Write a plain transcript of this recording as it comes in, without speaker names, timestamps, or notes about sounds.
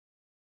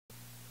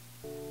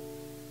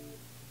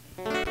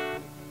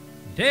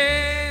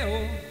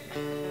Deo,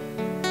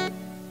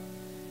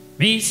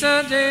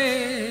 Misa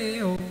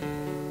Deo.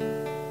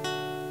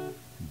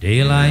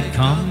 Daylight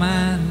come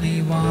and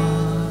me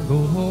want go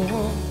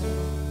home.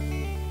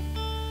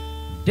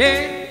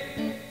 Day,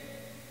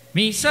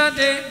 Misa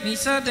de,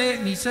 Misa de,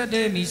 Misa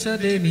de, Misa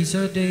de,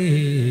 Misa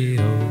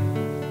Deo.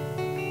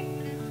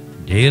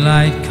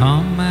 Daylight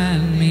come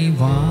and me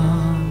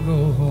want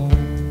go home.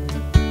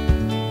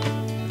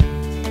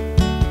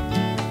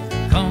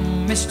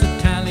 Come, Mr.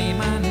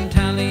 Tallyman,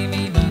 tally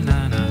me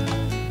banana.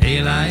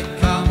 Daylight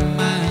come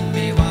and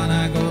me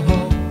wanna go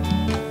home.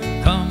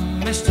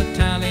 Come, Mr.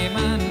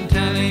 Tallyman,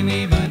 tally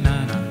me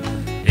banana.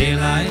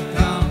 Daylight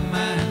come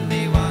and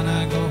me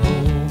wanna go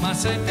home. I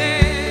said,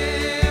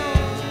 Deo,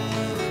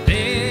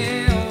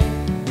 Deo,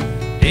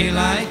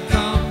 daylight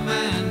come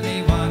and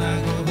me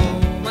wanna go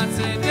home. I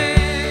said,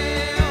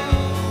 Deo,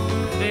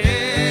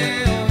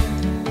 Deo,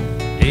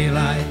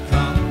 daylight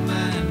come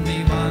and me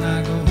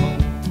wanna go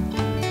home.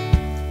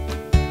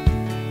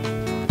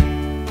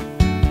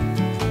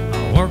 I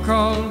work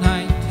all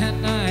night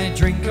and I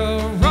drink a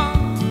rum.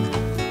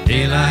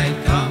 Daylight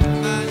come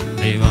and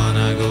me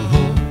wanna go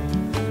home.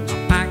 I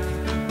pack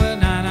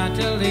banana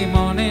till the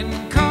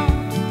morning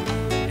come.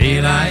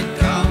 Daylight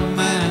come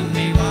and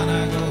me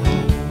wanna go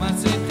home. I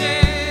said,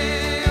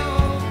 Deo,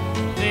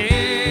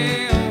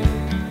 Deo,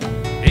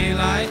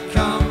 daylight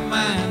come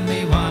and me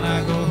wanna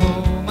go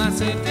home. I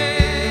said,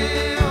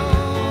 Deo,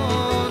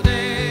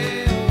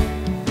 Deo,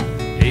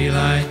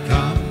 daylight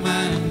come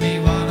and me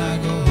wanna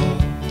go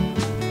home.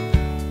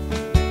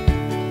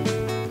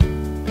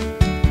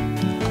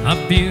 A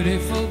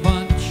beautiful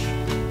bunch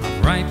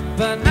of ripe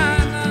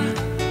banana.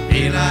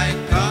 Daylight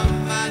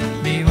come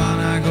and me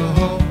wanna go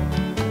home.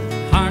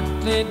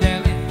 Heartly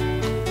deli,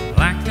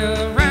 like a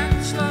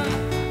ranchler.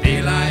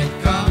 Daylight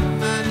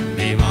come and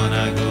me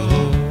wanna go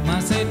home. I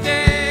say,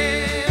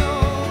 Deo,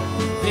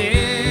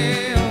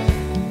 Deo,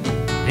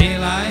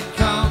 daylight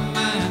come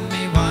and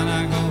me wanna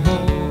go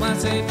home. I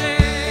say,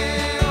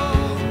 Deo,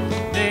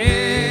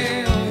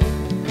 Deo,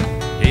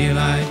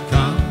 daylight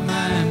come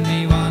and me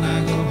wanna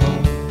go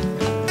home.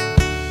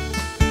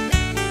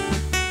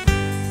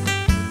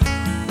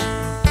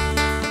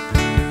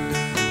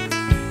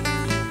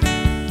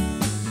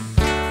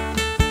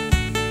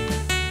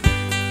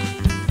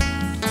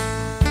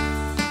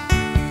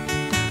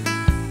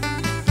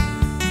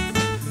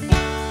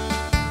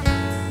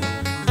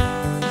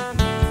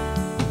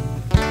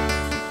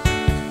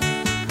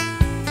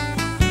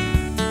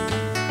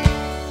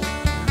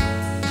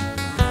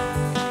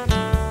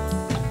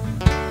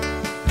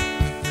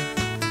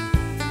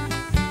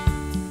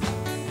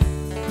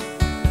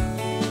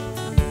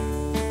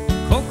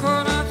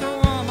 Coconut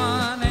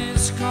woman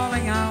is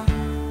calling out,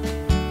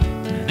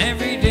 and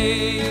every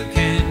day you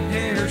can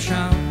hear her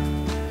shout.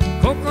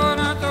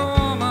 Coconut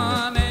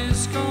woman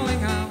is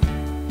calling out,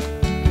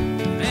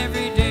 and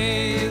every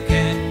day you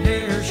can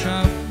hear her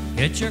shout.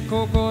 Get your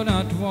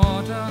coconut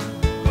water,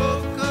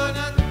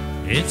 Coconut,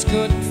 it's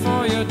good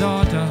for your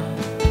daughter.